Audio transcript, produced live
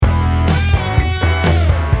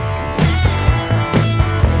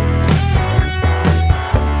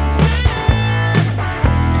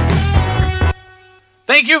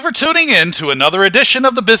Thank you for tuning in to another edition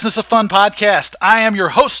of the Business of Fun podcast. I am your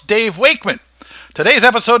host, Dave Wakeman. Today's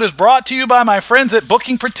episode is brought to you by my friends at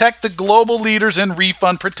Booking Protect, the global leaders in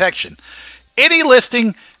refund protection. Any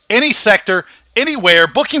listing, any sector, anywhere,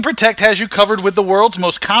 Booking Protect has you covered with the world's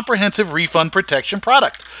most comprehensive refund protection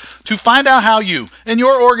product. To find out how you and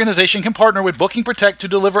your organization can partner with Booking Protect to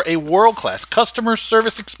deliver a world-class customer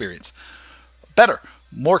service experience, better,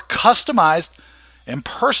 more customized, and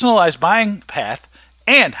personalized buying path,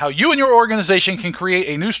 and how you and your organization can create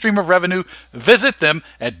a new stream of revenue, visit them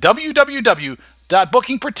at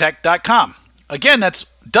www.bookingprotect.com. Again, that's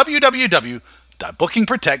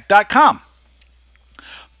www.bookingprotect.com.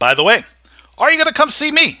 By the way, are you going to come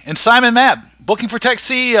see me and Simon Mabb, Booking Protect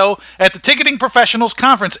CEO, at the Ticketing Professionals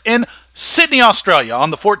Conference in Sydney, Australia on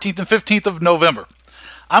the 14th and 15th of November?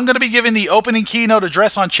 I'm going to be giving the opening keynote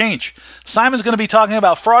address on change. Simon's going to be talking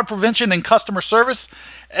about fraud prevention and customer service.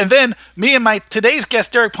 And then me and my today's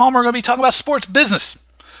guest, Derek Palmer, are going to be talking about sports business.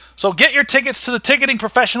 So get your tickets to the Ticketing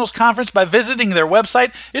Professionals Conference by visiting their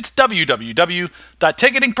website. It's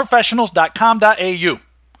www.ticketingprofessionals.com.au.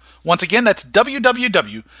 Once again, that's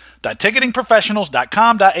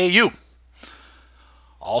www.ticketingprofessionals.com.au.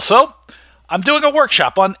 Also, I'm doing a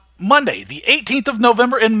workshop on Monday, the 18th of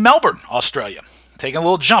November in Melbourne, Australia. Taking a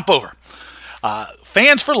little jump over.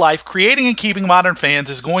 Fans for Life, Creating and Keeping Modern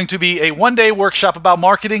Fans is going to be a one-day workshop about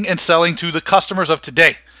marketing and selling to the customers of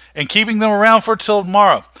today and keeping them around for till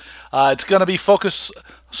tomorrow. It's going to be focused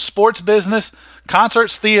sports business,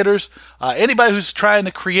 concerts, theaters, anybody who's trying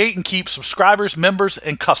to create and keep subscribers, members,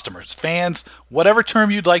 and customers, fans, whatever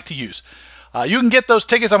term you'd like to use. You can get those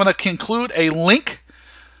tickets. I'm going to include a link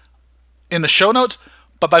in the show notes,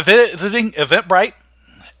 but by visiting Eventbrite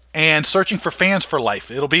and searching for Fans for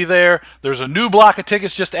Life, it'll be there. There's a new block of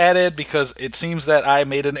tickets just added because it seems that I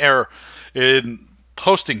made an error in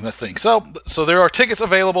posting the thing. So there are tickets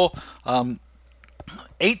available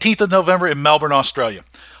 18th of November in Melbourne, Australia.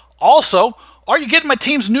 Also, are you getting my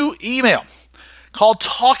team's new email called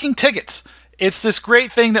Talking Tickets? It's this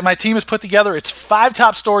great thing that my team has put together. It's 5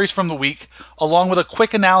 top stories from the week, along with a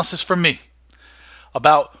quick analysis from me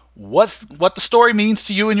about what the story means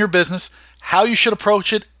to you and your business, how you should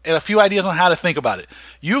approach it, and a few ideas on how to think about it.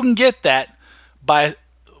 You can get that by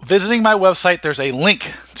visiting my website. There's a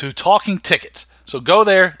link to Talking Tickets. So go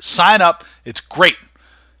there, sign up. It's great.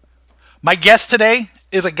 My guest today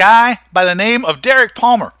is a guy by the name of Derek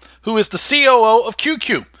Palmer, who is the COO of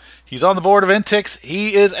QQ. He's on the board of Intix.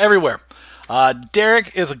 He is everywhere.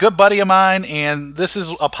 Derek is a good buddy of mine, and this is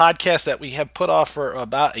a podcast that we have put off for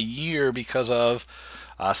about a year because of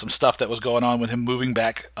some stuff that was going on with him moving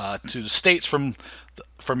back to the States from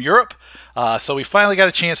Europe. So we finally got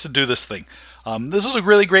a chance to do this thing. This was a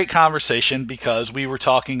really great conversation because we were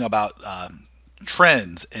talking about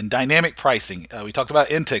trends and dynamic pricing. We talked about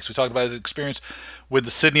Intix. We talked about his experience with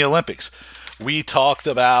the Sydney Olympics. We talked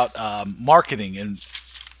about marketing and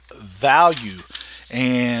value.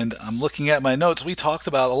 And I'm looking at my notes. We talked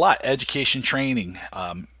about a lot. Education, training,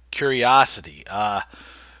 curiosity,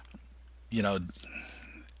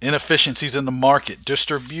 inefficiencies in the market,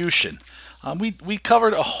 distribution. We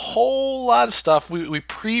covered a whole lot of stuff. We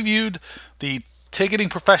previewed the Ticketing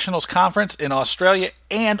Professionals Conference in Australia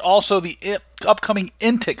and also the upcoming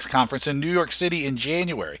Intix Conference in New York City in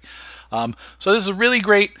January. So this is really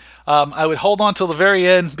great. I would hold on till the very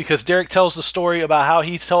end because Derek tells the story about how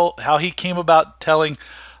he came about telling,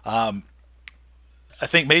 I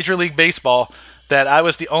think, Major League Baseball that I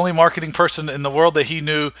was the only marketing person in the world that he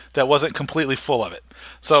knew that wasn't completely full of it.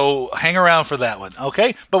 So hang around for that one,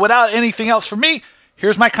 okay? But without anything else from me,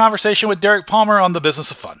 here's my conversation with Derek Palmer on the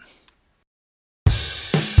Business of Fun.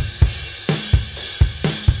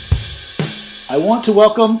 I want to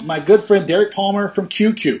welcome my good friend Derek Palmer from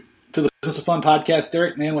QQ to the Business of Fun podcast.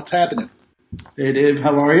 Derek, man, what's happening? Hey, Dave,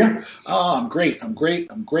 how are you? Oh, I'm great.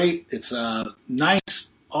 It's a nice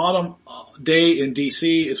autumn day in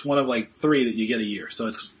D.C. It's one of like 3 that you get a year, so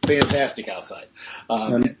it's fantastic outside.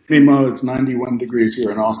 Meanwhile, it's 91 degrees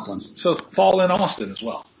here in Austin. So fall in Austin as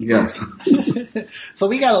well. Yes. So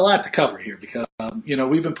we got a lot to cover here because,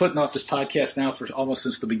 we've been putting off this podcast now for almost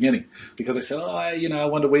since the beginning because I said, I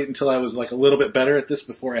wanted to wait until I was like a little bit better at this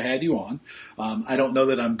before I had you on. I don't know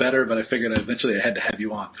that I'm better, but I figured eventually I had to have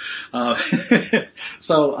you on.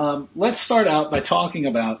 So let's start out by talking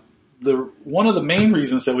about one of the main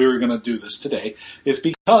reasons that we were going to do this today is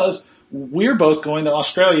because we're both going to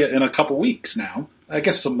Australia in a couple weeks now. I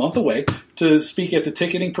guess it's a month away to speak at the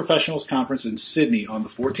Ticketing Professionals Conference in Sydney on the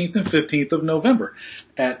 14th and 15th of November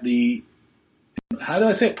at the, how do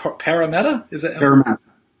I say it? Parramatta? Is that Parramatta?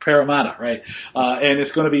 Parramatta, right? And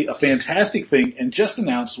it's going to be a fantastic thing. And just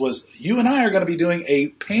announced was you and I are going to be doing a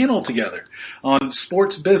panel together on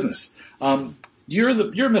sports business. You're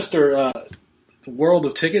Mr. The world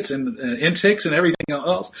of tickets and intakes and everything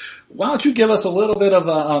else. Why don't you give us a little bit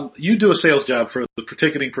of you do a sales job for the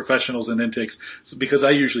ticketing professionals and intakes because I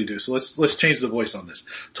usually do. So let's change the voice on this.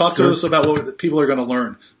 Talk to us about what people are going to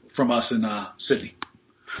learn from us in Sydney.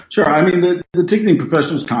 Sure. I mean, the Ticketing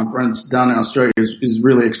Professionals Conference down in Australia is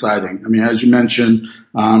really exciting. I mean, as you mentioned,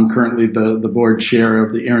 I'm currently the board chair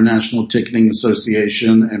of the International Ticketing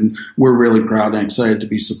Association, and we're really proud and excited to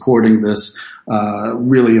be supporting this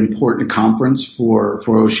really important conference for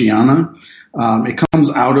Oceania. It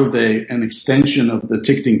comes out of an extension of the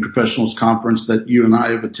Ticketing Professionals Conference that you and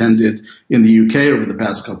I have attended in the UK over the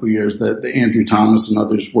past couple of years that Andrew Thomas and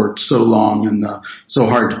others worked so long and so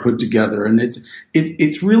hard to put together. And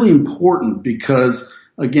it's really important because,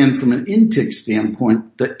 again, from an INTIC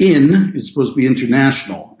standpoint, the IN is supposed to be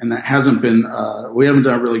international, and that hasn't been, we haven't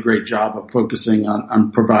done a really great job of focusing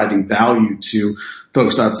on providing value to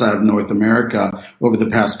folks outside of North America over the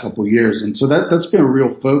past couple of years. And so that's been a real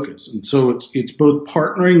focus. And so it's both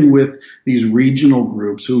partnering with these regional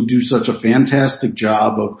groups who do such a fantastic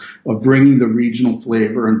job of bringing the regional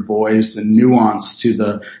flavor and voice and nuance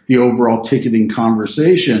to the overall ticketing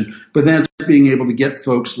conversation, but then being able to get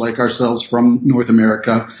folks like ourselves from North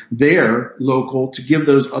America there, local, to give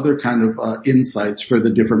those other kind of insights for the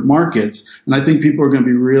different markets. And I think people are going to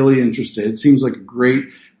be really interested. It seems like a great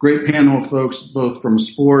panel of folks, both from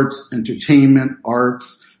sports, entertainment,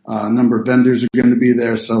 arts. A number of vendors are going to be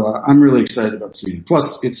there. So I'm really excited about seeing it.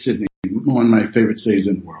 Plus, it's Sydney, one of my favorite cities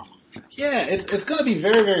in the world. Yeah, it's going to be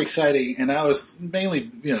very, very exciting. And I was mainly,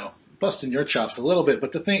 busting your chops a little bit.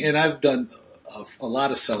 But and I've done a lot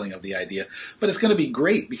of selling of the idea. But it's going to be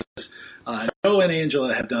great because Joe and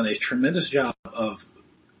Angela have done a tremendous job of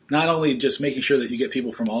not only just making sure that you get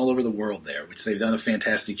people from all over the world there, which they've done a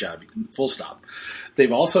fantastic job, full stop.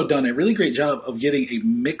 They've also done a really great job of getting a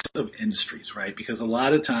mix of industries, right? Because a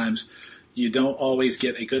lot of times you don't always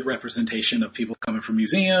get a good representation of people coming from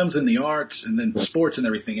museums and the arts and then sports and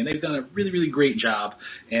everything. And they've done a really, really great job.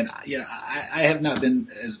 And I have not been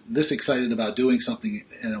this excited about doing something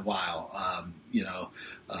in a while,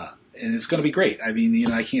 and it's going to be great. I mean,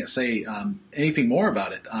 I can't say anything more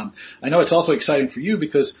about it. I know it's also exciting for you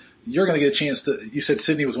because you're going to get a chance you said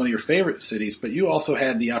Sydney was one of your favorite cities, but you also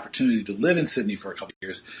had the opportunity to live in Sydney for a couple of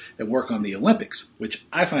years and work on the Olympics, which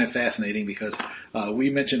I find fascinating because we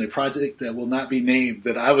mentioned a project that will not be named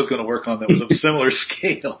that I was going to work on that was of similar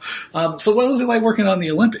scale. So what was it like working on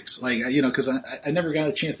the Olympics? Like, because I never got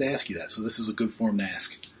a chance to ask you that, so this is a good forum to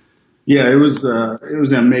ask. Yeah, it was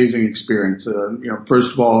an amazing experience.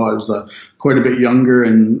 First of all, I was quite a bit younger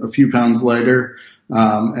and a few pounds lighter,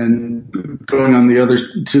 and going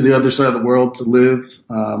to the other side of the world to live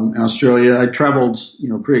in Australia. I traveled,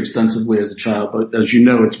 pretty extensively as a child, but as you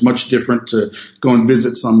know, it's much different to go and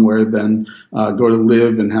visit somewhere than go to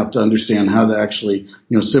live and have to understand how to actually,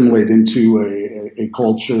 assimilate into a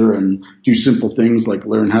culture and do simple things like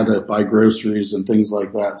learn how to buy groceries and things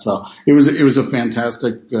like that. So it was a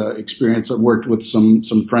fantastic experience. I worked with some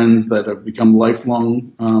friends that have become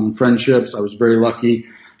lifelong friendships. I was very lucky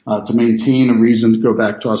to maintain a reason to go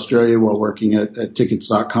back to Australia while working at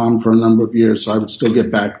tickets.com for a number of years. So I would still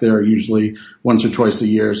get back there usually once or twice a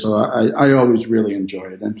year. So I always really enjoy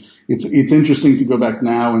it. And it's interesting to go back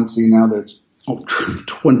now and see now that it's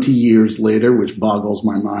 20 years later, which boggles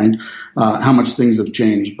my mind, how much things have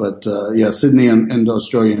changed. But, Sydney and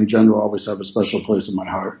Australia in general always have a special place in my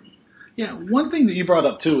heart. Yeah, one thing that you brought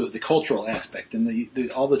up too is the cultural aspect and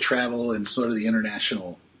all the travel and sort of the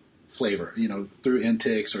international flavor, through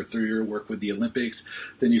Intix or through your work with the Olympics.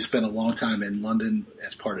 Then you spent a long time in London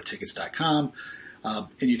as part of tickets.com. And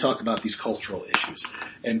you talked about these cultural issues.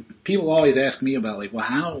 And people always ask me about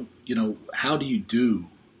how do you do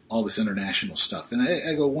all this international stuff? And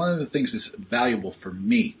I go, one of the things that's valuable for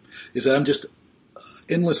me is that I'm just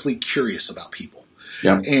endlessly curious about people.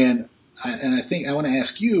 Yeah. And I think I want to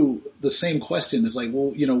ask you the same question is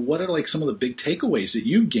what are some of the big takeaways that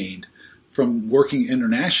you've gained from working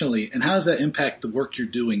internationally, and how does that impact the work you're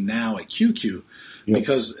doing now at QQ? Yep.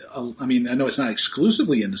 Because, I know it's not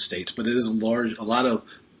exclusively in the States, but it is a lot of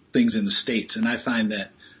things in the States. And I find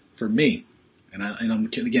that for me, and I'm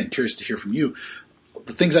again curious to hear from you,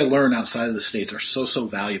 the things I learn outside of the States are so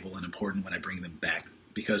valuable and important when I bring them back,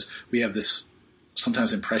 because we have this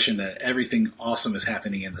sometimes impression that everything awesome is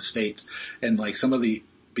happening in the States, and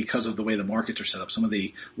because of the way the markets are set up, some of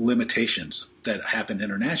the limitations that happen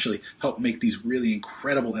internationally help make these really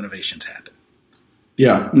incredible innovations happen.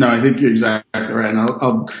 Yeah, no, I think you're exactly right. And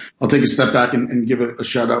I'll take a step back and give a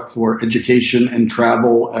shout out for education and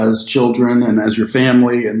travel as children and as your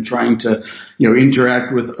family and trying to,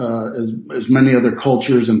 interact with, as many other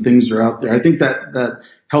cultures and things are out there. I think that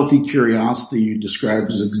healthy curiosity you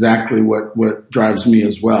described is exactly what drives me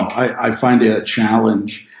as well. I find it a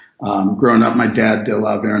challenge. Growing up, my dad did a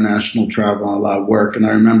lot of international travel and a lot of work. And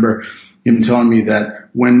I remember him telling me that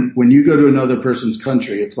when you go to another person's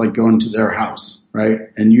country, it's like going to their house, right?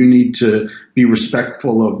 And you need to be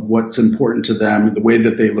respectful of what's important to them and the way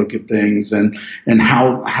that they look at things and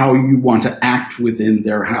how you want to act within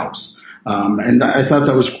their house. And I thought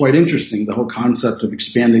that was quite interesting, the whole concept of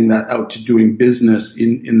expanding that out to doing business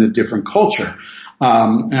in a different culture.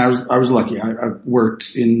 And I was lucky. I've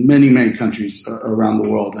worked in many, many countries around the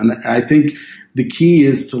world. And I think the key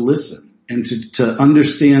is to listen and to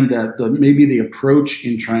understand that maybe the approach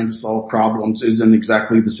in trying to solve problems isn't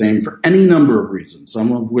exactly the same for any number of reasons,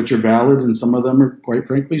 some of which are valid and some of them are quite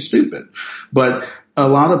frankly stupid. But a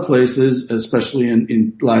lot of places, especially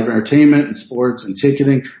in live entertainment and sports and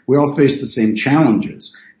ticketing, we all face the same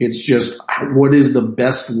challenges. It's just what is the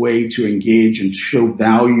best way to engage and show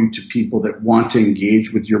value to people that want to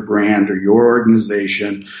engage with your brand or your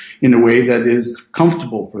organization in a way that is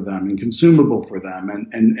comfortable for them and consumable for them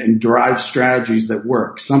and derive strategies that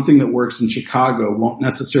work. Something that works in Chicago won't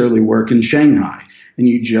necessarily work in Shanghai, and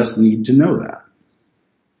you just need to know that.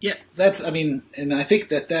 Yeah, and I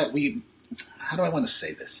think how do I want to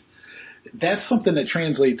say this? That's something that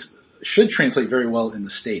should translate very well in the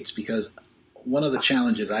States, because one of the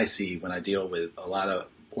challenges I see when I deal with a lot of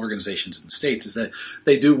organizations in the States is that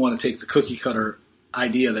they do want to take the cookie cutter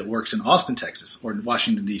idea that works in Austin, Texas, or in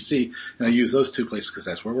Washington, D.C., and I use those two places because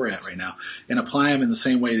that's where we're at right now, and apply them in the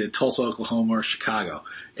same way to Tulsa, Oklahoma, or Chicago,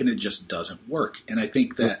 and it just doesn't work. And I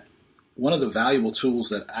think that one of the valuable tools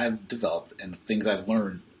that I've developed and things I've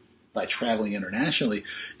learned by traveling internationally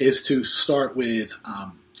is to start with,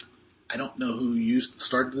 I don't know who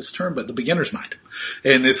started this term, but the beginner's mind.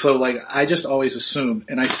 And it's so I just always assume,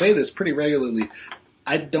 and I say this pretty regularly,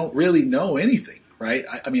 I don't really know anything, right?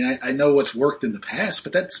 I know what's worked in the past,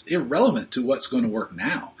 but that's irrelevant to what's going to work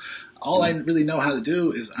now. All I really know how to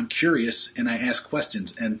do is I'm curious and I ask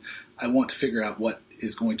questions and I want to figure out what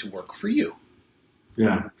is going to work for you.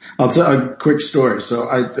 Yeah. I'll tell a quick story. So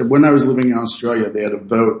when I was living in Australia, they had a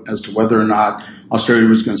vote as to whether or not Australia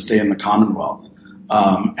was going to stay in the Commonwealth.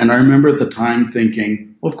 And I remember at the time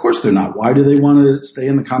thinking, well, of course they're not. Why do they want to stay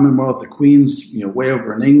in the Commonwealth? The Queen's, way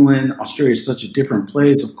over in England. Australia is such a different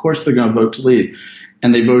place. Of course they're going to vote to leave.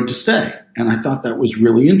 And they voted to stay. And I thought that was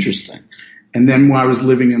really interesting. And then when I was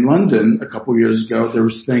living in London a couple of years ago, there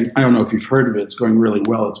was a thing, I don't know if you've heard of it. It's going really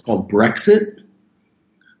well. It's called Brexit.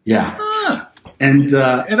 Yeah. And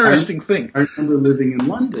interesting thing. I remember living in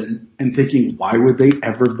London and thinking, why would they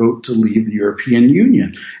ever vote to leave the European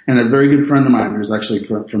Union? And a very good friend of mine, who was actually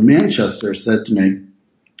from Manchester, said to me,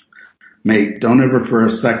 mate, don't ever for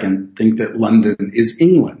a second think that London is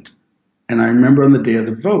England. And I remember on the day of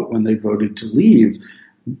the vote when they voted to leave,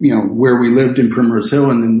 where we lived in Primrose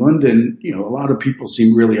Hill and in London, a lot of people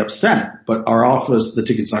seemed really upset. But our office, the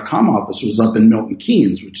Tickets.com office, was up in Milton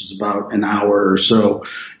Keynes, which is about an hour or so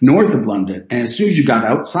north of London. And as soon as you got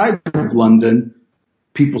outside of London,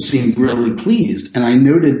 people seemed really pleased. And I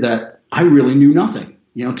noted that I really knew nothing.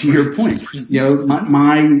 To your point,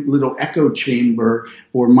 my little echo chamber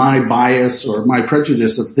or my bias or my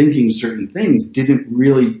prejudice of thinking certain things I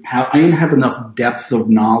didn't have enough depth of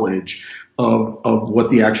knowledge of what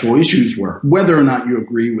the actual issues were. Whether or not you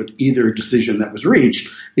agree with either decision that was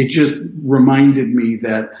reached, it just reminded me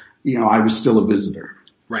that, I was still a visitor.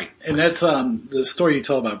 Right. And that's, the story you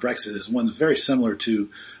tell about Brexit is one that's very similar to,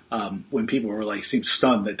 when people were seemed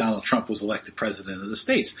stunned that Donald Trump was elected president of the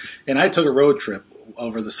States. And I took a road trip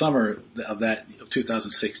over the summer of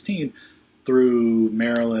 2016 through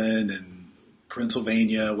Maryland and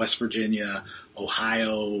Pennsylvania, West Virginia,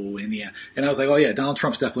 Ohio, Indiana. And I was like, oh yeah, Donald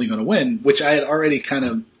Trump's definitely going to win, which I had already kind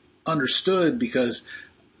of understood because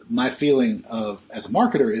my feeling as a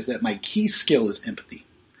marketer is that my key skill is empathy.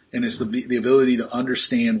 And it's the ability to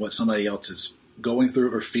understand what somebody else is going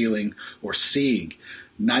through or feeling or seeing.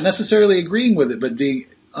 Not necessarily agreeing with it, but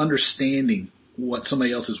understanding what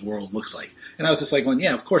somebody else's world looks like. And I was just like, well,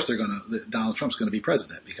 yeah, of course Donald Trump's going to be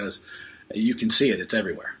president because you can see it. It's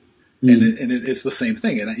everywhere. Mm-hmm. And it's the same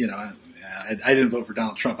thing. And, I didn't vote for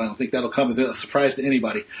Donald Trump. I don't think that'll come as a surprise to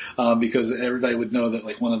anybody, because everybody would know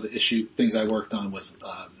that one of the things I worked on was,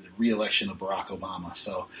 the re-election of Barack Obama.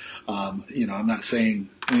 So, I'm not saying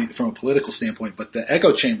from a political standpoint, but the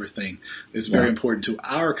echo chamber thing is very important to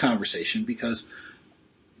our conversation because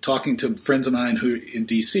talking to friends of mine who in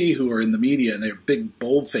DC who are in the media, and they're big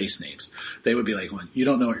bold-faced names. They would be like, well, you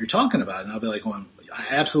don't know what you're talking about. And I'll be like, well, I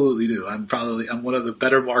absolutely do. I'm one of the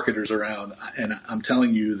better marketers around, and I'm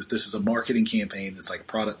telling you that this is a marketing campaign. It's like a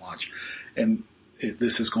product launch, and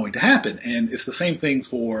this is going to happen. And it's the same thing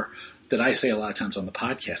that I say a lot of times on the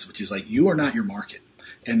podcast, which is like, you are not your market.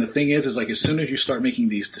 And the thing is like, as soon as you start making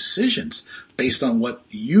these decisions based on what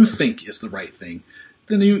you think is the right thing,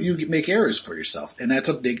 then you make errors for yourself. And that's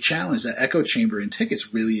a big challenge. That echo chamber in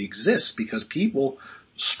tickets really exists because people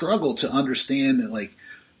struggle to understand that, like,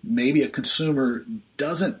 maybe a consumer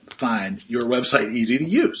doesn't find your website easy to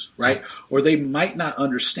use, right? Or they might not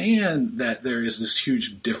understand that there is this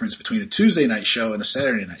huge difference between a Tuesday night show and a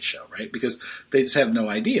Saturday night show, right? Because they just have no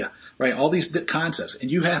idea, right? All these concepts. And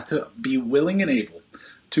you have to be willing and able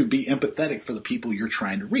to be empathetic for the people you're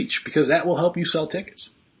trying to reach, because that will help you sell tickets.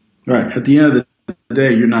 Right. At the end of the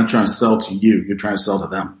day, you're not trying to sell to you. You're trying to sell to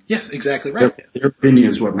them. Yes, exactly right. Their opinion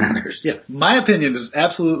is what matters. Yeah. My opinion is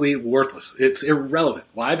absolutely worthless. It's irrelevant.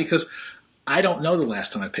 Why? Because I don't know the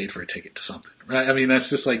last time I paid for a ticket to something, right? I mean, that's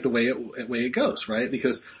just like the way it goes, right?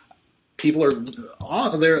 Because people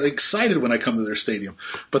they're excited when I come to their stadium.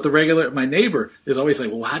 But my neighbor is always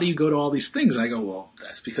like, well, how do you go to all these things? And I go, well,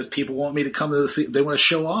 that's because people want me to come to they want to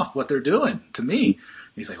show off what they're doing to me.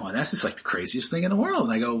 He's like, well, that's just like the craziest thing in the world.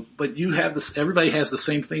 And I go, but everybody has the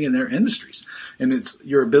same thing in their industries. And it's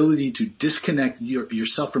your ability to disconnect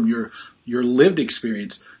yourself from your lived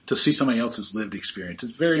experience to see somebody else's lived experience.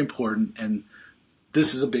 It's very important. And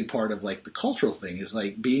this is a big part of like the cultural thing, is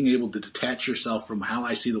like being able to detach yourself from how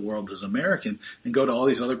I see the world as an American and go to all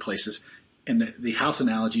these other places. And the house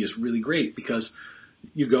analogy is really great because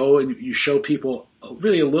you go and you show people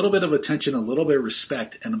really a little bit of attention, a little bit of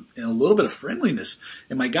respect, and a little bit of friendliness.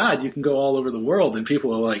 And my God, you can go all over the world and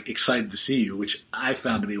people are like excited to see you, which I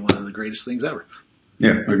found to be one of the greatest things ever.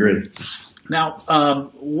 Yeah, agreed. Now,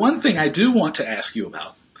 one thing I do want to ask you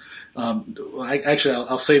about,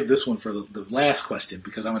 I'll save this one for the last question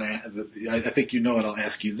because I think you know what I'll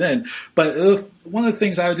ask you then. But one of the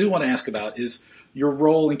things I do want to ask about is your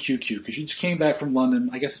role in QQ, because you just came back from London.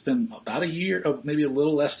 I guess it's been about a year, maybe a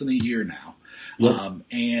little less than a year now. Yep.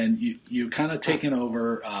 And you kind of taken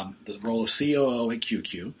over the role of COO at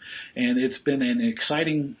QQ, and it's been an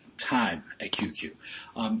exciting time at QQ.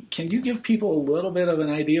 Can you give people a little bit of an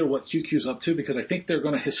idea what QQ's up to? Because I think they're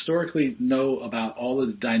going to historically know about all of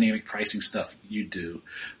the dynamic pricing stuff you do,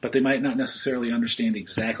 but they might not necessarily understand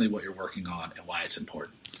exactly what you're working on and why it's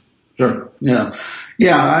important. Sure. Yeah.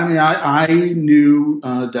 I mean, I knew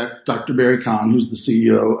Dr. Barry Kahn, who's the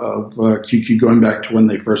CEO of QQ, going back to when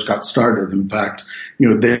they first got started. In fact,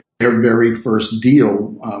 their very first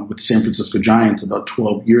deal with the San Francisco Giants about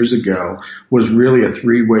 12 years ago was really a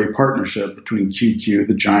three-way partnership between QQ,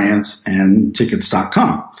 the Giants, and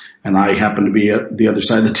Tickets.com. And I happened to be at the other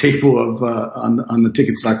side of the table of on the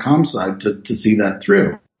Tickets.com side to see that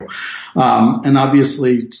through. And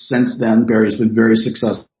obviously, since then, Barry's been very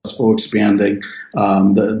successful expanding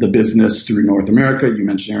the business through North America. You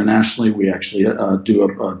mentioned internationally. We actually do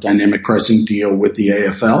a dynamic pricing deal with the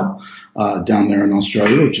AFL down there in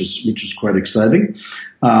Australia, which is quite exciting.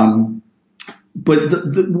 But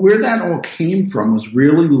where that all came from was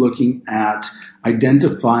really looking at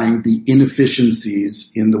identifying the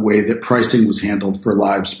inefficiencies in the way that pricing was handled for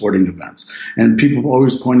live sporting events. And people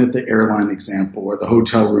always point at the airline example or the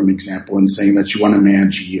hotel room example and saying that you want to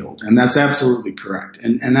manage yield. And that's absolutely correct.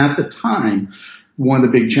 And at the time, one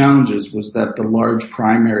of the big challenges was that the large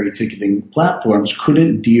primary ticketing platforms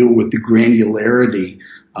couldn't deal with the granularity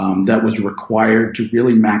that was required to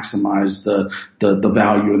really maximize the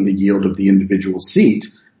value and the yield of the individual seat.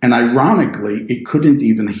 And ironically, it couldn't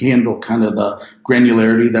even handle kind of the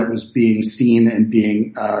granularity that was being seen and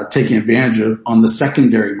being taken advantage of on the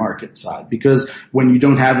secondary market side. Because when you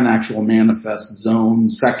don't have an actual manifest zone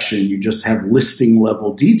section, you just have listing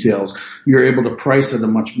level details, you're able to price at a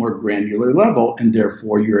much more granular level, and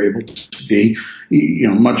therefore you're able to be,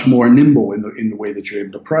 much more nimble in the way that you're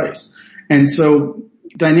able to price. And so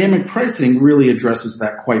dynamic pricing really addresses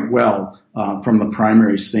that quite well from the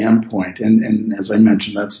primary standpoint, and as I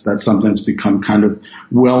mentioned, that's something that's become kind of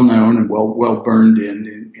well known and well burned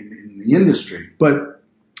in the industry. But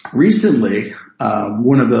recently,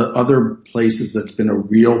 one of the other places that's been a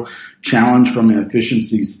real challenge from an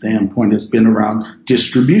efficiency standpoint has been around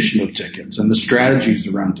distribution of tickets and the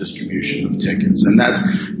strategies around distribution of tickets. And that's,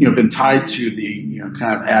 been tied to the,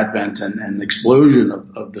 kind of advent and explosion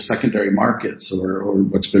of the secondary markets or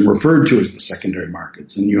what's been referred to as the secondary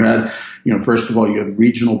markets. And you had, first of all, you had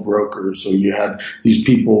regional brokers. So you had these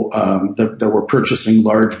people, that were purchasing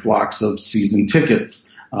large blocks of season tickets.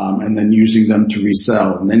 and then using them to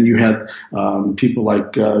resell. And then you had people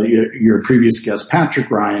like your previous guest, Patrick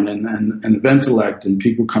Ryan, and Eventellect, and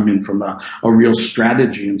people come in from a real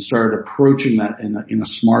strategy and started approaching that in a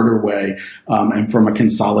smarter way, and from a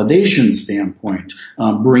consolidation standpoint,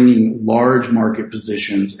 bringing large market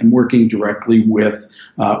positions and working directly with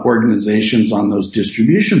organizations on those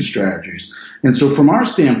distribution strategies. And so from our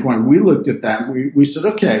standpoint, we looked at that and we said,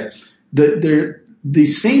 okay, the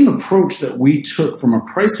same approach that we took from a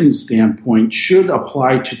pricing standpoint should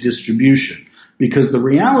apply to distribution, because the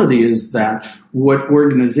reality is that what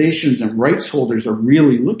organizations and rights holders are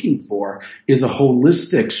really looking for is a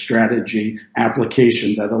holistic strategy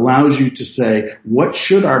application that allows you to say, what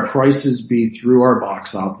should our prices be through our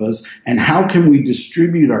box office, and how can we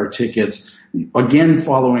distribute our tickets, again,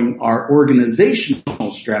 following our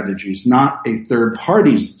organizational strategies, not a third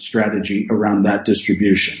party's strategy around that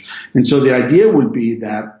distribution. And so the idea would be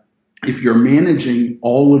that if you're managing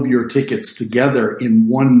all of your tickets together in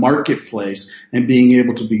one marketplace and being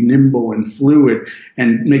able to be nimble and fluid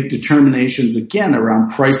and make determinations, again, around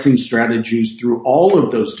pricing strategies through all of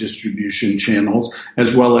those distribution channels,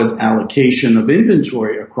 as well as allocation of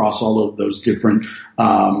inventory across all of those different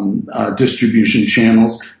distribution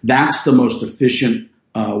channels, that's the most efficient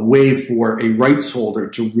way for a rights holder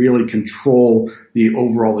to really control the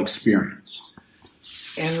overall experience.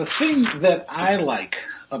 And the thing that I like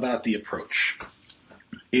about the approach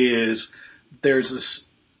is there's this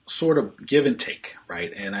sort of give and take,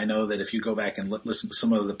 right? And I know that if you go back and listen to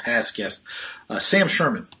some of the past guests, Sam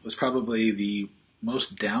Sherman was probably the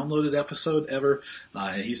most downloaded episode ever.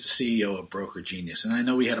 He's the CEO of Broker Genius. And I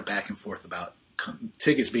know we had a back and forth about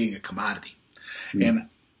tickets being a commodity. Mm-hmm. And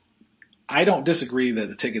I don't disagree that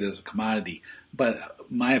the ticket is a commodity, but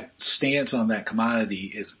my stance on that commodity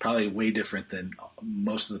is probably way different than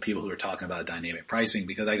most of the people who are talking about dynamic pricing,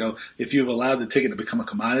 because I go, if you've allowed the ticket to become a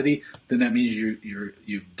commodity, then that means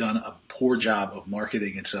you've done a poor job of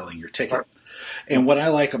marketing and selling your ticket. And what I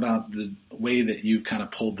like about the way that you've kind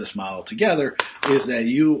of pulled this model together is that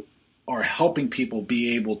you are helping people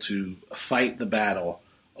be able to fight the battle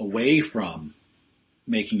away from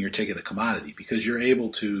making your ticket a commodity, because you're able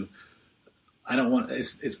to,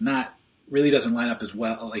 it's not, really doesn't line up as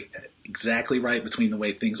well, like exactly right between the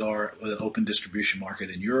way things are with an open distribution market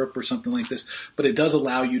in Europe or something like this, but it does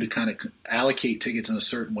allow you to kind of allocate tickets in a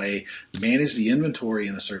certain way, manage the inventory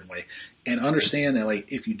in a certain way, and understand that, like,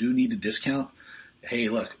 if you do need a discount, hey,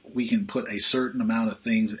 look, we can put a certain amount of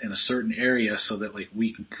things in a certain area so that, like,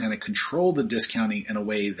 we can kind of control the discounting in a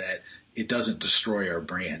way that it doesn't destroy our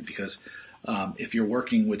brand. Because if you're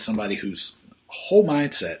working with somebody whose whole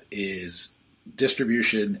mindset is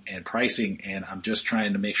distribution and pricing, and I'm just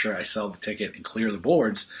trying to make sure I sell the ticket and clear the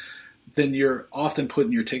boards, then you're often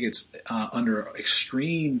putting your tickets under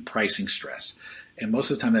extreme pricing stress. And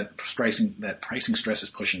most of the time that pricing stress is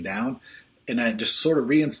pushing down, and that just sort of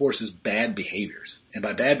reinforces bad behaviors. And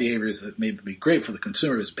by bad behaviors that may be great for the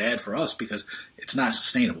consumer, is bad for us because it's not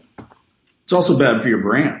sustainable. It's also bad for your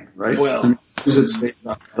brand, right? Well, because it's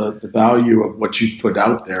the value of what you put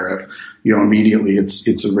out there. If immediately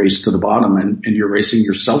it's a race to the bottom, and you're racing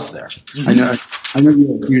yourself there. Mm-hmm. I know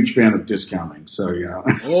you're a huge fan of discounting, so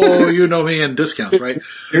Oh, you know me and discounts, right?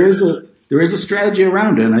 There is a strategy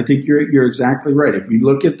around it, and I think you're exactly right. If you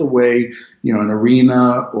look at the way an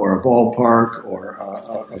arena or a ballpark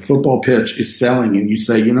or a football pitch is selling, and you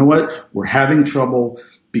say, you know what, we're having trouble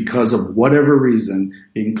because of whatever reason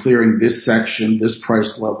in clearing this section, this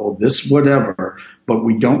price level, this whatever, but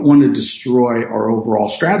we don't want to destroy our overall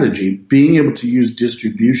strategy. Being able to use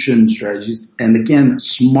distribution strategies and, again,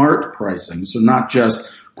 smart pricing, so not just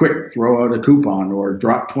quick throw out a coupon or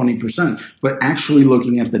drop 20%, but actually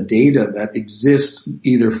looking at the data that exists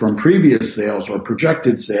either from previous sales or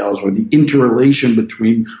projected sales, or the interrelation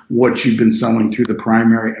between what you've been selling through the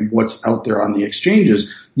primary and what's out there on the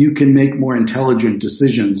exchanges, you can make more intelligent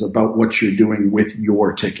decisions about what you're doing with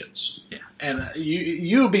your tickets. Yeah. And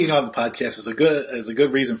you being on the podcast is a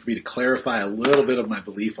good reason for me to clarify a little bit of my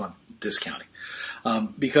belief on discounting,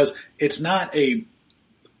 because it's not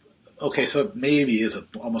okay, so it maybe is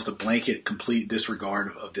almost a blanket, complete disregard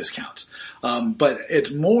of discounts. But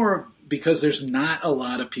it's more because there's not a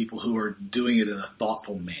lot of people who are doing it in a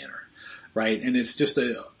thoughtful manner, right? And it's just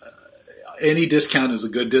any discount is a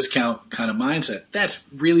good discount kind of mindset. That's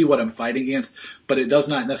really what I'm fighting against, but it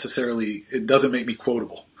doesn't make me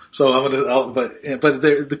quotable. So but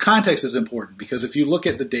the context is important, because if you look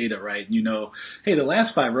at the data, right, and hey, the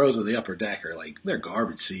last 5 rows of the upper deck are they're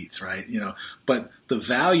garbage seats, right? But the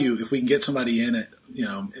value, if we can get somebody in at,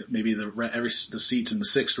 maybe the seats in the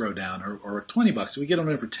 6th row down, or $20, we get them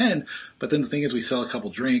in for 10. But then the thing is, we sell a couple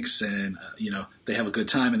drinks, and they have a good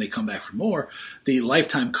time and they come back for more. The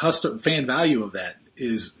lifetime fan value of that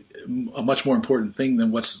is a much more important thing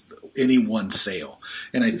than what's any one sale.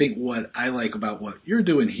 And I think what I like about what you're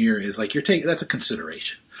doing here is that's a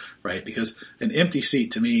consideration, right? Because an empty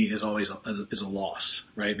seat to me is always a loss,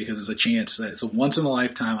 right? Because it's a chance that it's a once in a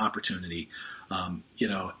lifetime opportunity.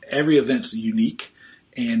 Every event's unique,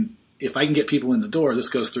 and if I can get people in the door, this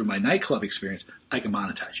goes through my nightclub experience, I can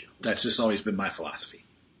monetize you. That's just always been my philosophy.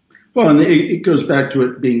 Well, and it goes back to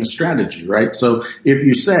it being a strategy, right? So if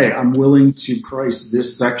you say, I'm willing to price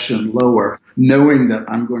this section lower, knowing that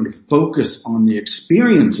I'm going to focus on the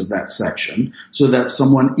experience of that section, so that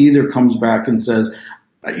someone either comes back and says,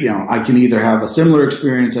 I can either have a similar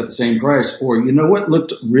experience at the same price, or what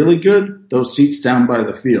looked really good? Those seats down by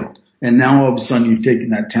the field. And now all of a sudden you've taken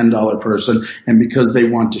that $10 person, and because they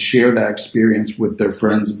want to share that experience with their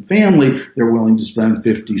friends and family, they're willing to spend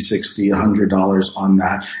 $50, $60, $100 on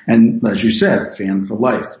that. And as you said, fan for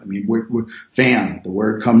life. I mean, fan, the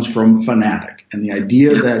word comes from fanatic. And the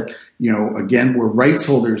idea that, again, we're rights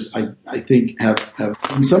holders, I think have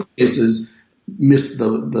in some cases missed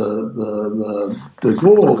the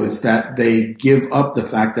goal, is that they give up the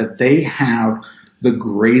fact that they have the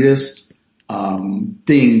greatest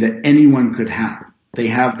thing that anyone could have. They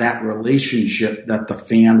have that relationship that the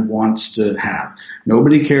fan wants to have.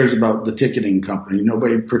 Nobody cares about the ticketing company.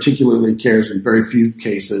 Nobody particularly cares, in very few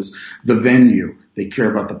cases, the venue. They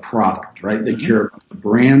care about the product, right? They care about the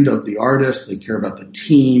brand of the artist. They care about the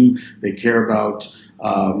team. They care about,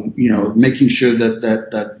 making sure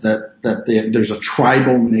that there's a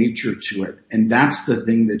tribal nature to it. And that's the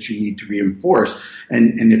thing that you need to reinforce.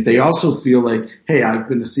 And if they also feel like, hey, I've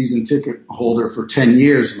been a season ticket holder for 10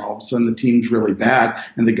 years and all of a sudden the team's really bad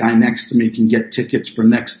and the guy next to me can get tickets for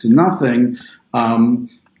next to nothing,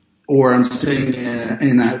 or I'm sitting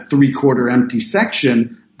in a 3/4 empty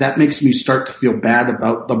section, that makes me start to feel bad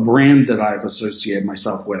about the brand that I've associated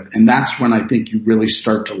myself with. And that's when I think you really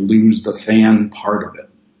start to lose the fan part of it.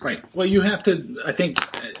 Right. Well, you have to, I think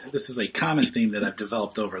this is a common theme that I've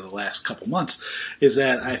developed over the last couple months, is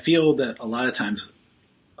that I feel that a lot of times,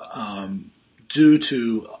 due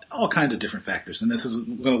to all kinds of different factors, and this is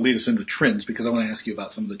going to lead us into trends, because I want to ask you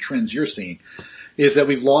about some of the trends you're seeing, is that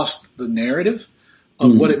we've lost the narrative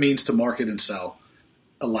of what it means to market and sell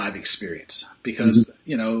a live experience, because,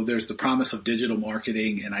 there's the promise of digital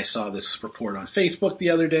marketing. And I saw this report on Facebook the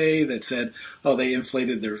other day that said, they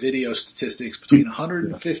inflated their video statistics between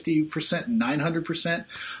 150% and 900%.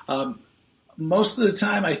 Most of the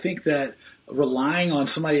time, I think that relying on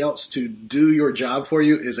somebody else to do your job for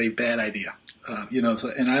you is a bad idea.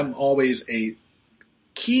 And I'm always a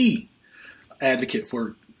key advocate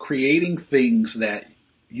for creating things that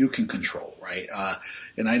you can control, right?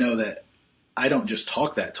 And I know that I don't just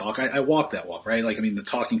talk that talk. I walk that walk, right? The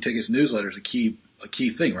Talking Tickets newsletter is a key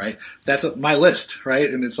thing, right? That's my list, right?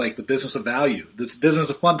 And it's like the business of value, this business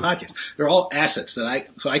of fun podcast. They're all assets that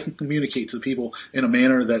so I can communicate to people in a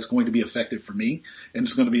manner that's going to be effective for me. And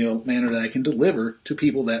it's going to be a manner that I can deliver to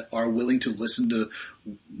people that are willing to listen to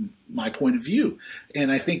my point of view.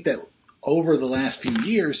 And I think that over the last few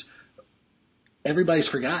years, everybody's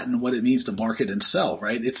forgotten what it means to market and sell,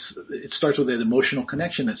 right? It starts with that emotional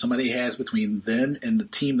connection that somebody has between them and the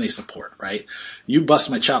team they support, right? You bust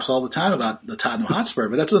my chops all the time about the Tottenham Hotspur,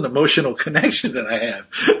 but that's an emotional connection that I have.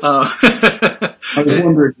 I was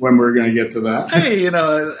wondering when we were going to get to that. Hey,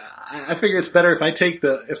 I figure it's better if I take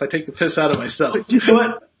the piss out of myself. But you know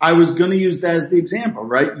what? I was going to use that as the example,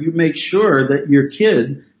 right? You make sure that your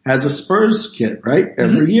kid has a Spurs kit, right?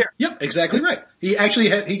 Every year. Yep, exactly right. He actually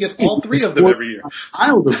he gets all 3 of them every year.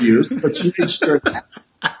 Child abuse, but you make sure that,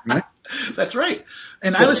 right? That's right.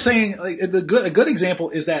 And I was saying, a good example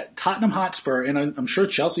is that Tottenham Hotspur, and I'm sure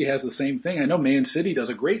Chelsea has the same thing. I know Man City does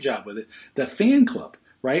a great job with it. The fan club,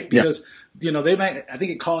 right? Because, they might, I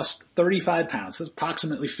think it costs £35. That's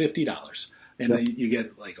approximately $50. And then you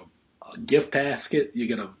get a gift basket, you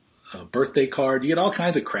get a birthday card, you get all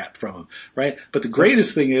kinds of crap from them, right? But the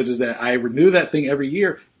greatest thing is that I renew that thing every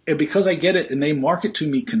year, and because I get it and they market to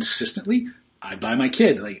me consistently, I buy my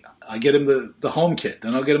kid. I get him the home kit,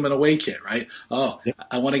 then I'll get him an away kit, right?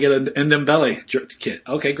 I want to get an Ndembele kit.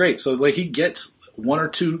 Okay, great. So he gets 1 or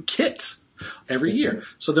 2 kits every year.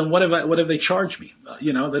 So then what have they charged me?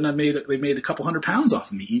 Then they made a couple £100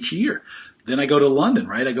 off of me each year. Then I go to London,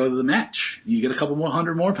 right? I go to the match. You get a couple more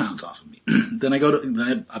 100 more pounds off of me. Then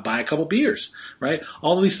I buy a couple beers, right?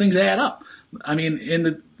 All of these things add up. I mean, in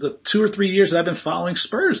the 2 or 3 years that I've been following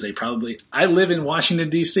Spurs, I live in Washington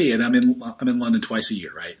DC, and I'm in London twice a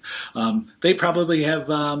year, right? They probably have,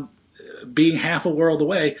 being half a world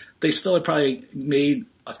away, they still have probably made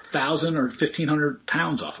 1,000 or 1,500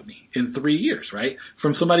 pounds off of me in 3 years, right?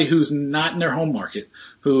 From somebody who's not in their home market,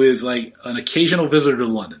 who is like an occasional visitor to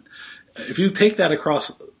London. If you take that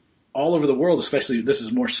across all over the world, especially this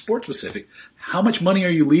is more sport specific, how much money are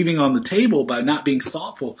you leaving on the table by not being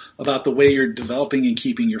thoughtful about the way you're developing and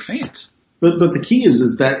keeping your fans? But the key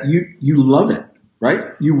is that you love it,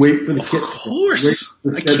 right? You wait for the kid. Of course.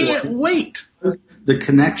 I can't wait. The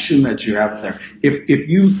connection that you have there. If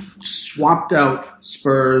you swapped out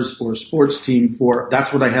Spurs or a sports team for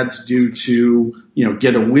that's what I had to do to,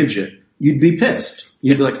 get a widget, you'd be pissed.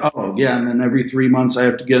 You'd be like, oh yeah, and then every 3 months I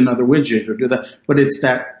have to get another widget or do that. But it's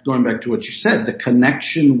that, going back to what you said, the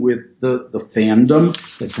connection with the fandom,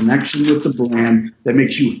 the connection with the brand that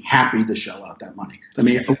makes you happy to shell out that money. That's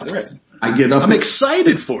exactly right. I get up. I'm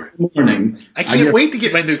excited for it. Morning. I can't wait to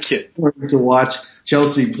get my new kit. To watch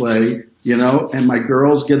Chelsea play, and my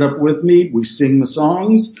girls get up with me. We sing the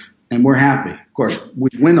songs and we're happy. Of course, we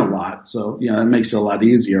win a lot. So, that makes it a lot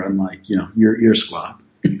easier, unlike, your squad.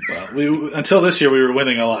 Well, until this year we were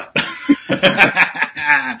winning a lot.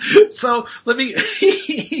 So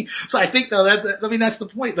I think though that's the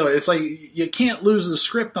point though. It's like you can't lose the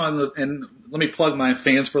script and let me plug my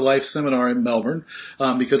Fans for Life seminar in Melbourne,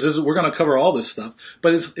 because we're going to cover all this stuff,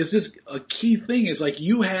 but it's just a key thing. It's like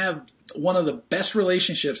you have one of the best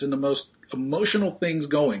relationships and the most emotional things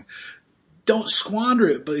going. Don't squander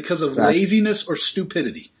it because of laziness or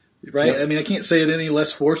stupidity. Right? Yep. I mean, I can't say it any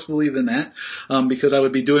less forcefully than that, because I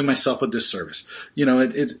would be doing myself a disservice.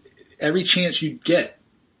 Every chance you get,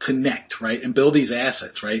 connect, right? And build these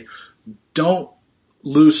assets, right? Don't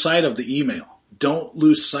lose sight of the email. Don't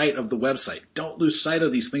lose sight of the website. Don't lose sight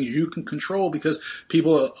of these things you can control, because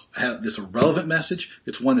people have this relevant message.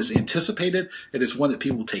 It's one that's anticipated, and it's one that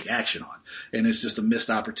people will take action on. And it's just a missed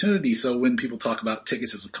opportunity. So when people talk about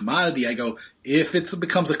tickets as a commodity, I go, if it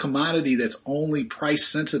becomes a commodity that's only price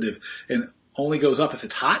sensitive and only goes up if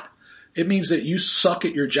it's hot, it means that you suck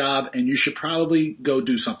at your job and you should probably go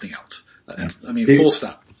do something else. Full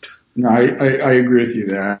stop. No, I agree with you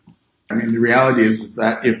there. I mean, the reality is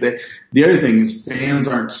that the other thing is fans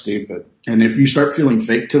aren't stupid. And if you start feeling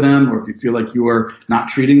fake to them, or if you feel like you are not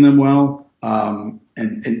treating them well, and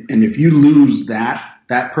if you lose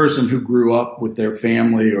that person who grew up with their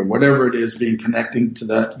family or whatever it is being connecting to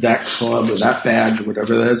that club or that badge or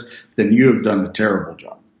whatever that is, then you have done a terrible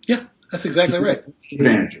job. Yeah, that's exactly right.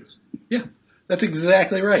 Advantages. Yeah, that's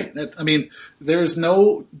exactly right. There's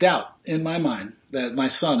no doubt in my mind that my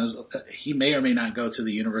son he may or may not go to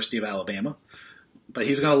the University of Alabama, but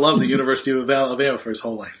he's going to love the University of Alabama for his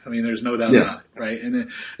whole life. I mean, there's no doubt about it, right?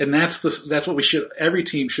 And that's what every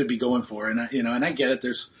team should be going for. And I get it.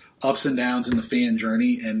 There's ups and downs in the fan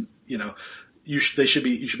journey, and you should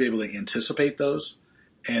be able to anticipate those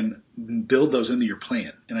and build those into your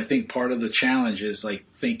plan. And I think part of the challenge is like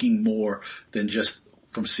thinking more than just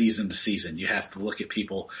from season to season. You have to look at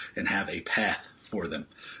people and have a path for them,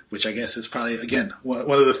 which I guess is probably, again, one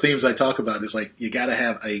of the themes I talk about is like, you got to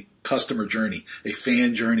have a customer journey, a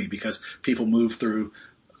fan journey, because people move through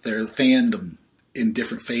their fandom in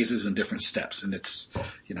different phases and different steps. And it's,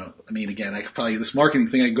 again, this marketing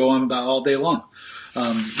thing I go on about all day long.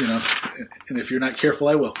 And if you're not careful,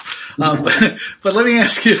 I will. But let me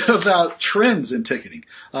ask you about trends in ticketing.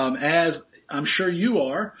 As I'm sure you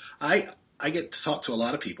are, I get to talk to a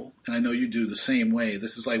lot of people, and I know you do the same way.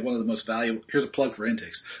 This is like one of the most valuable, here's a plug for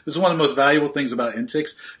Intix. This is one of the most valuable things about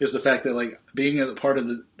Intix is the fact that like being a part of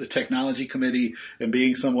the technology committee and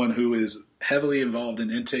being someone who is heavily involved in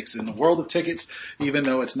Intix in the world of tickets, even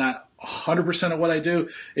though it's not 100% of what I do,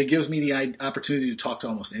 it gives me the opportunity to talk to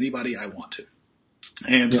almost anybody I want to.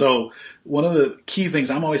 And so one of the key things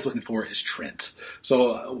I'm always looking for is trends.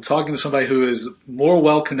 So talking to somebody who is more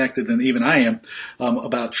well-connected than even I am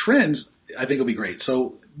about trends, I think it'll be great.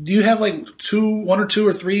 So do you have like one or two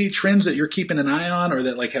or three trends that you're keeping an eye on, or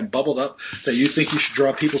that like have bubbled up that you think you should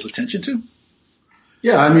draw people's attention to?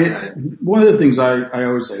 Yeah, I mean, one of the things I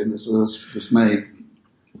always say, and this may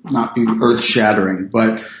not be earth-shattering,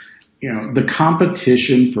 but the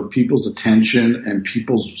competition for people's attention and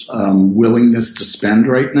people's willingness to spend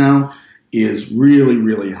right now is really,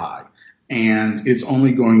 really high. And it's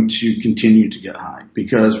only going to continue to get high,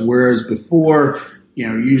 because whereas before,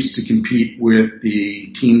 used to compete with the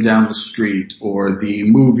team down the street or the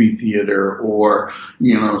movie theater or,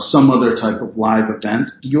 some other type of live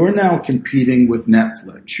event, you're now competing with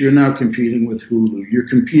Netflix. You're now competing with Hulu. You're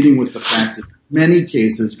competing with the fact that in many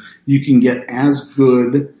cases you can get as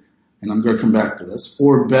good, and I'm going to come back to this,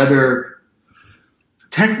 or better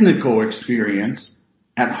technical experience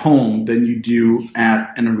at home than you do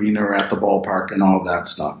at an arena or at the ballpark and all that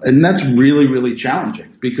stuff. And that's really, really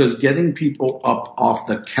challenging because getting people up off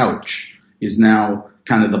the couch is now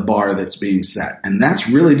kind of the bar that's being set. And that's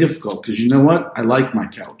really difficult because you know what? I like my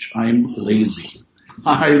couch. I'm lazy.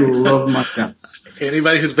 I love my couch.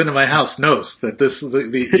 Anybody who's been to my house knows that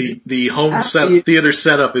the home theater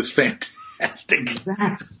setup is fantastic.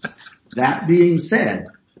 Exactly. That being said,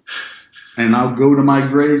 and I'll go to my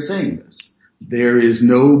grave saying this, there is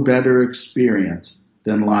no better experience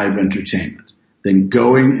than live entertainment, than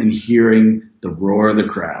going and hearing the roar of the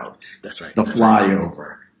crowd. That's right. The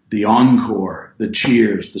flyover, the encore, the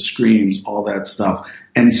cheers, the screams, all that stuff.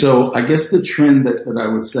 And so I guess the trend that I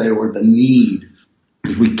would say, or the need,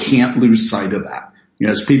 is we can't lose sight of that.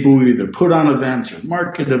 As people who either put on events or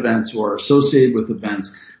market events or are associated with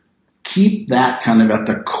events, keep that kind of at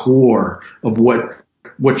the core of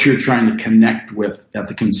what you're trying to connect with at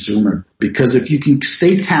the consumer. Because if you can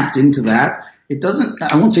stay tapped into that,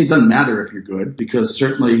 I won't say it doesn't matter if you're good, because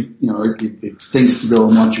certainly, it stinks to go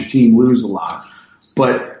and watch your team lose a lot,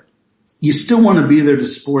 but you still want to be there to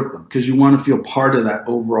support them because you want to feel part of that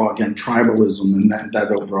overall, again, tribalism and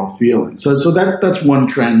that overall feeling. So that's one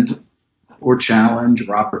trend or challenge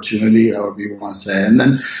or opportunity, however you want to say. And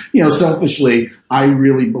then, selfishly, I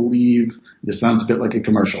really believe, this sounds a bit like a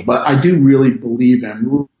commercial, but I do really believe and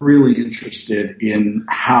I'm really interested in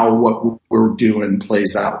how what we're doing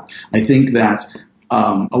plays out. I think that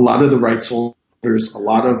a lot of the rights holders, a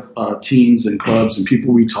lot of teams and clubs and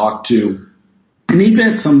people we talk to, and even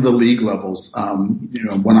at some of the league levels,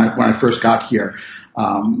 when I first got here,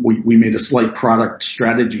 we made a slight product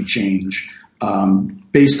strategy change.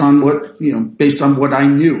 Based on what I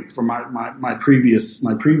knew from my previous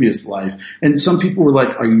life. And some people were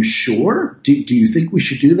like, are you sure? Do you think we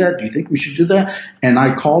should do that? Do you think we should do that? And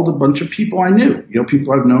I called a bunch of people I knew,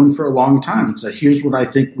 people I've known for a long time and said, here's what I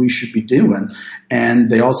think we should be doing. And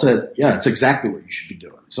they all said, yeah, it's exactly what you should be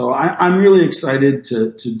doing. So I'm really excited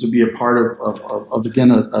to be a part of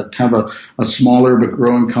again, a kind of a smaller but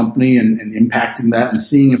growing company and impacting that and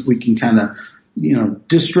seeing if we can kind of,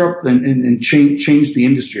 disrupt and change the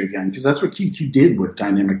industry again, because that's what QQ did with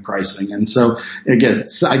dynamic pricing. And so again,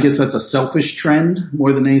 I guess that's a selfish trend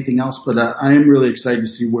more than anything else, but I am really excited to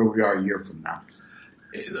see where we are a year from now.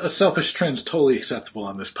 A selfish trend is totally acceptable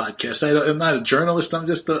on this podcast. I'm not a journalist. I'm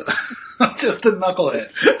just a knucklehead.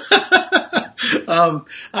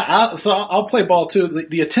 So I'll play ball too.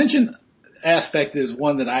 The attention aspect is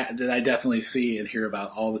one that I definitely see and hear about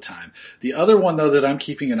all the time. The other one though that I'm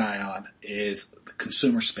keeping an eye on is the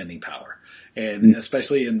consumer spending power. And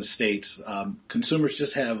especially in the States, consumers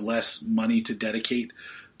just have less money to dedicate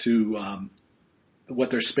to what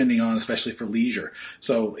they're spending on, especially for leisure.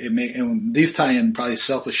 So and these tie in probably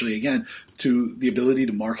selfishly again to the ability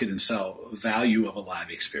to market and sell value of a live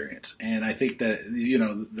experience. And I think that,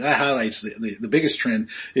 that highlights the biggest trend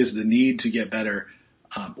is the need to get better.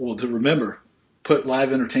 To remember, put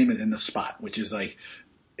live entertainment in the spot, which is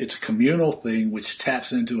it's a communal thing, which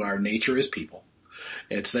taps into our nature as people.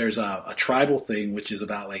 There's a tribal thing, which is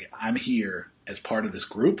about I'm here as part of this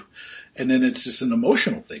group. And then it's just an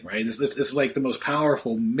emotional thing, right? It's like the most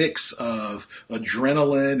powerful mix of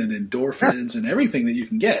adrenaline and endorphins and everything that you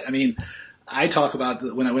can get. I mean, I talk about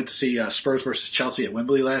when I went to see Spurs versus Chelsea at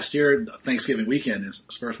Wembley last year, Thanksgiving weekend, and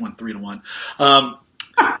Spurs won 3-1.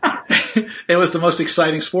 It was the most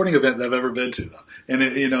exciting sporting event that I've ever been to, though.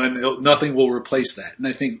 And nothing will replace that. And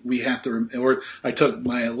I think we have to, I took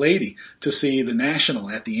my lady to see the National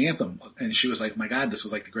at the Anthem, and she was like, my God, this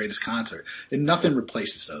was like the greatest concert. And nothing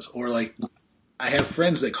replaces those. Or I have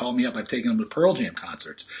friends that call me up, I've taken them to Pearl Jam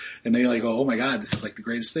concerts, and they go, oh my God, this is like the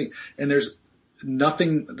greatest thing. And there's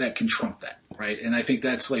nothing that can trump that, right? And I think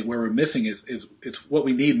that's where we're missing is it's what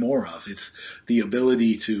we need more of. It's the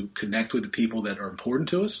ability to connect with the people that are important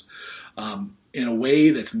to us, in a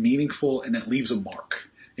way that's meaningful and that leaves a mark.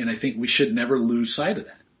 And I think we should never lose sight of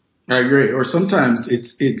that. I agree. Or sometimes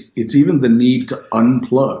it's even the need to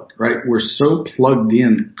unplug, right? We're so plugged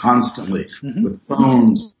in constantly with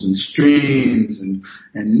phones and streams and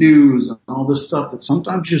news and all this stuff that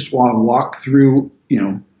sometimes you just want to walk through,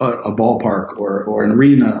 a ballpark or an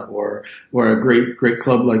arena or a great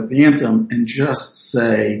club like the Anthem and just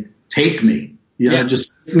say, take me,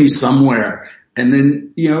 just take me somewhere. And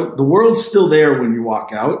then, the world's still there when you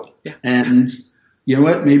walk out. Yeah. And, you know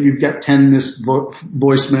what? Maybe you've got 10 missed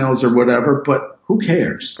voicemails or whatever, but who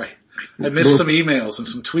cares? Right. I missed some emails and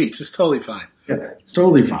some tweets. It's totally fine. Yeah, it's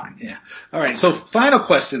totally fine. Yeah. All right. So final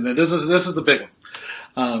question then. This is the big one.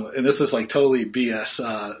 And this is like totally BS.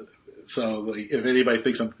 So like, if anybody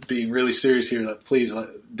thinks I'm being really serious here, please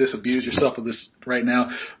disabuse yourself of this right now.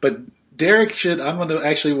 But Derek I'm going to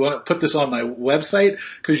actually want to put this on my website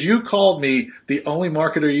because you called me the only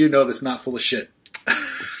marketer you know that's not full of shit.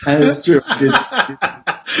 That is true.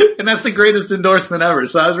 And that's the greatest endorsement ever.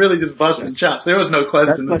 So I was really just busting chops. There was no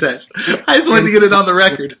question attached. I just wanted to get it on the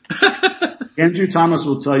record. Andrew Thomas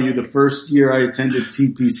will tell you the first year I attended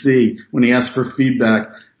TPC, when he asked for feedback,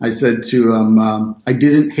 I said to him, I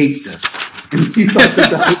didn't hate this. And he thought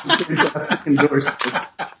that was a fantastic endorsement.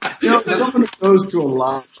 Someone who goes to a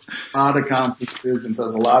lot of conferences and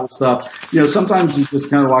does a lot of stuff, sometimes you just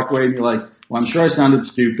kind of walk away and you're like, well, I'm sure I sounded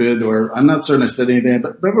stupid, or I'm not certain I said anything,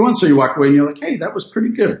 but every once in a while you walk away and you're like, hey, that was pretty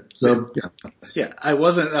good. So, yeah. Yeah, I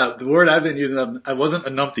wasn't, the word I've been using, I wasn't a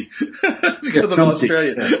numpty because I'm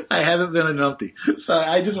Australian. Yeah. I haven't been a numpty. So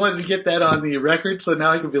I just wanted to get that on the record so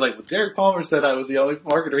now I can be like, well, Derek Palmer said I was the only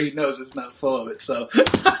marketer he knows that's not full of it. So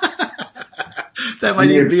that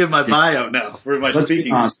might even be in my bio now for my Let's speaking.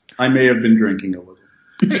 Be honest, I may have been drinking a little.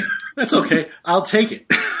 Hey, that's okay. I'll take it.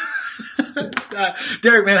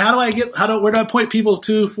 Derek, man, where do I point people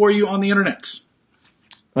to for you on the internet?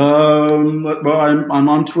 Well, I'm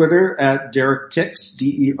on Twitter at Derek Tix,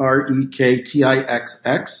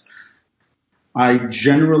 DerekTixx. I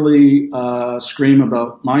generally scream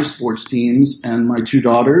about my sports teams and my two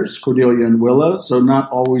daughters, Cordelia and Willa, so not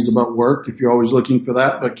always about work if you're always looking for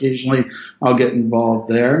that, but occasionally I'll get involved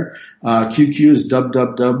there. QQ is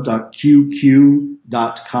www.qq.com.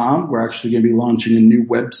 We're actually going to be launching a new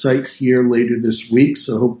website here later this week,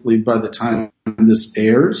 so hopefully by the time this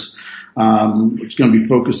airs, it's going to be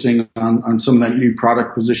focusing on some of that new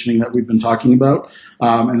product positioning that we've been talking about.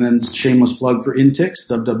 And then shameless plug for Intix,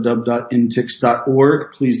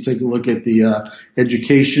 www.intix.org. Please take a look at the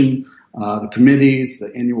education, the committees,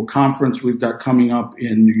 the annual conference we've got coming up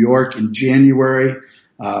in New York in January.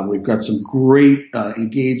 We've got some great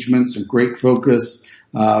engagements and great focus.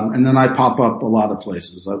 And then I pop up a lot of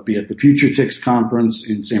places. I'll be at the Future Tix conference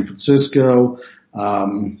in San Francisco.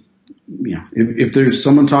 If there's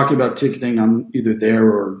someone talking about ticketing, I'm either there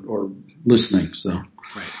or listening. So,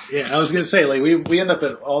 right. Yeah, I was going to say, like, we end up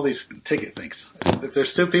at all these ticket things. If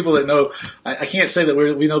there's two people that know, I can't say that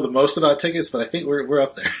we know the most about tickets, but I think we're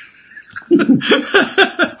up there.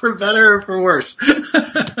 For better or for worse.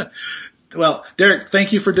 Well, Derek,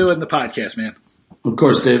 thank you for doing the podcast, man. Of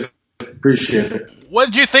course, Dave. Appreciate it. What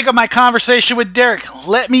did you think of my conversation with Derek?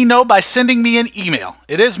 Let me know by sending me an email.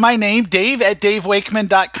 It is my name,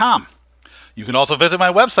 Dave@DaveWakeman.com. You can also visit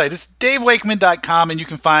my website. It's DaveWakeman.com, and you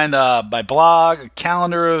can find my blog, a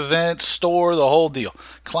calendar event, store, the whole deal.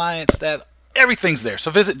 Clients, everything's there. So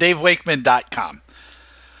visit DaveWakeman.com.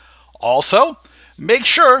 Also, make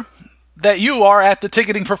sure that you are at the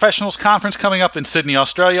Ticketing Professionals Conference coming up in Sydney,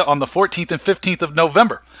 Australia on the 14th and 15th of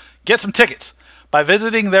November. Get some tickets by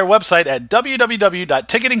visiting their website at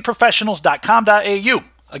www.ticketingprofessionals.com.au.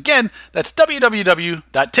 Again, that's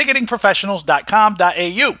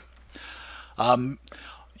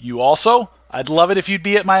www.ticketingprofessionals.com.au. I'd love it if you'd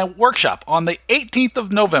be at my workshop on the 18th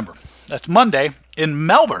of November. That's Monday in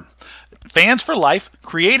Melbourne. Fans for Life,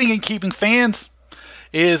 Creating and Keeping Fans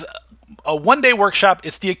is a one-day workshop.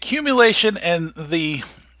 It's the accumulation and the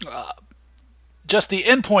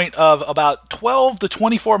endpoint of about 12 to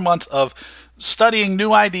 24 months of studying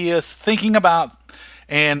new ideas, thinking about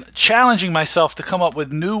and challenging myself to come up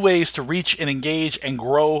with new ways to reach and engage and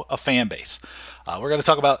grow a fan base. We're going to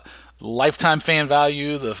talk about lifetime fan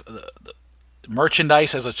value, the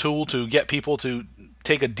merchandise as a tool to get people to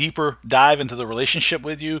take a deeper dive into the relationship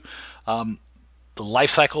with you, the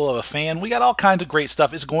life cycle of a fan. We got all kinds of great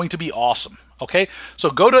stuff. It's going to be awesome. Okay,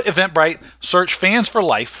 so go to Eventbrite, search Fans for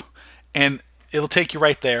Life, and it'll take you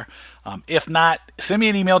right there. If not, send me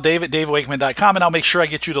an email, dave@davewakeman.com, and I'll make sure I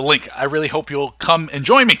get you the link. I really hope you'll come and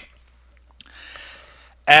join me.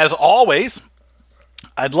 As always,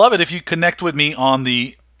 I'd love it if you connect with me on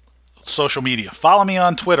the social media. Follow me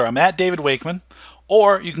on Twitter. I'm at David Wakeman,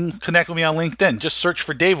 or you can connect with me on LinkedIn. Just search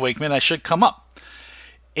for Dave Wakeman. I should come up.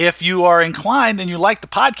 If you are inclined and you like the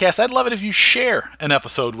podcast, I'd love it if you share an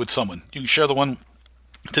episode with someone. You can share the one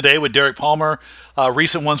today with Derek Palmer,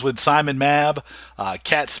 recent ones with Simon Mabb,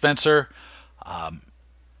 Kat Spencer,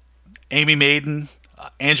 Amy Maiden,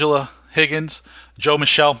 Angela Higgins, Joe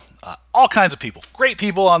Michelle, all kinds of people. Great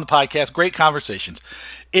people on the podcast, great conversations.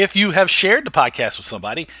 If you have shared the podcast with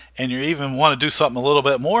somebody and you even want to do something a little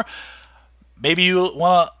bit more, Maybe you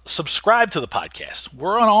want to subscribe to the podcast.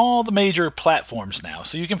 We're on all the major platforms now,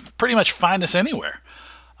 so you can pretty much find us anywhere.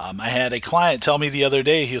 I had a client tell me the other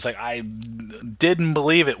day, he was like, I didn't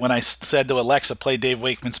believe it when I said to Alexa, play Dave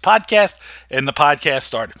Wakeman's podcast, and the podcast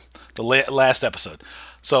started, the last episode.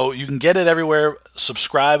 So you can get it everywhere.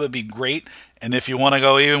 Subscribe would be great. And if you want to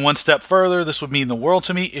go even one step further, this would mean the world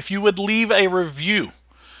to me if you would leave a review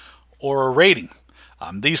or a rating.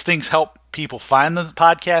 These things help people find the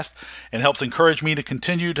podcast and helps encourage me to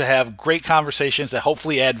continue to have great conversations that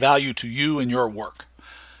hopefully add value to you and your work.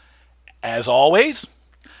 As always,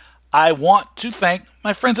 I want to thank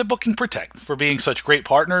my friends at Booking Protect for being such great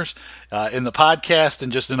partners in the podcast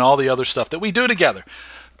and just in all the other stuff that we do together.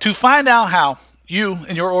 To find out how you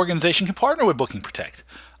and your organization can partner with Booking Protect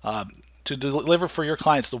to deliver for your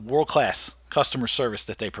clients the world-class customer service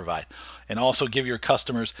that they provide, and also give your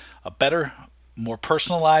customers a better, more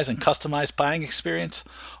personalized and customized buying experience,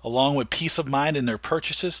 along with peace of mind in their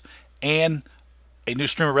purchases and a new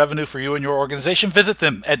stream of revenue for you and your organization. Visit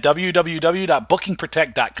them at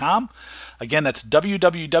www.bookingprotect.com. Again, that's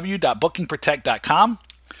www.bookingprotect.com.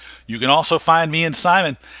 You can also find me and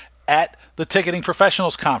Simon at the Ticketing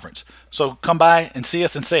Professionals Conference. So come by and see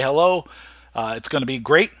us and say hello. It's going to be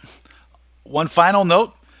great. One final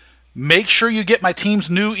note, make sure you get my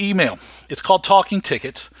team's new email. It's called Talking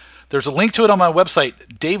Tickets. There's a link to it on my website,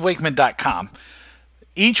 davewakeman.com.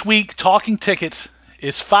 Each week, Talking Tickets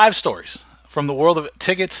is 5 stories from the world of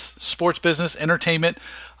tickets, sports business, entertainment,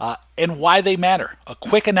 and why they matter. A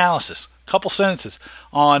quick analysis, a couple sentences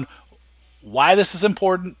on why this is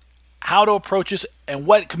important, how to approach this, and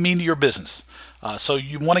what it can mean to your business. So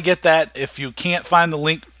you want to get that. If you can't find the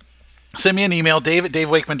link, send me an email,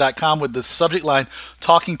 dave@davewakeman.com, with the subject line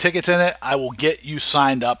Talking Tickets in it. I will get you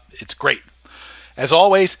signed up. It's great. As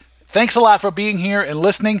always, thanks a lot for being here and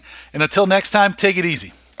listening. And until next time, take it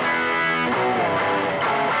easy.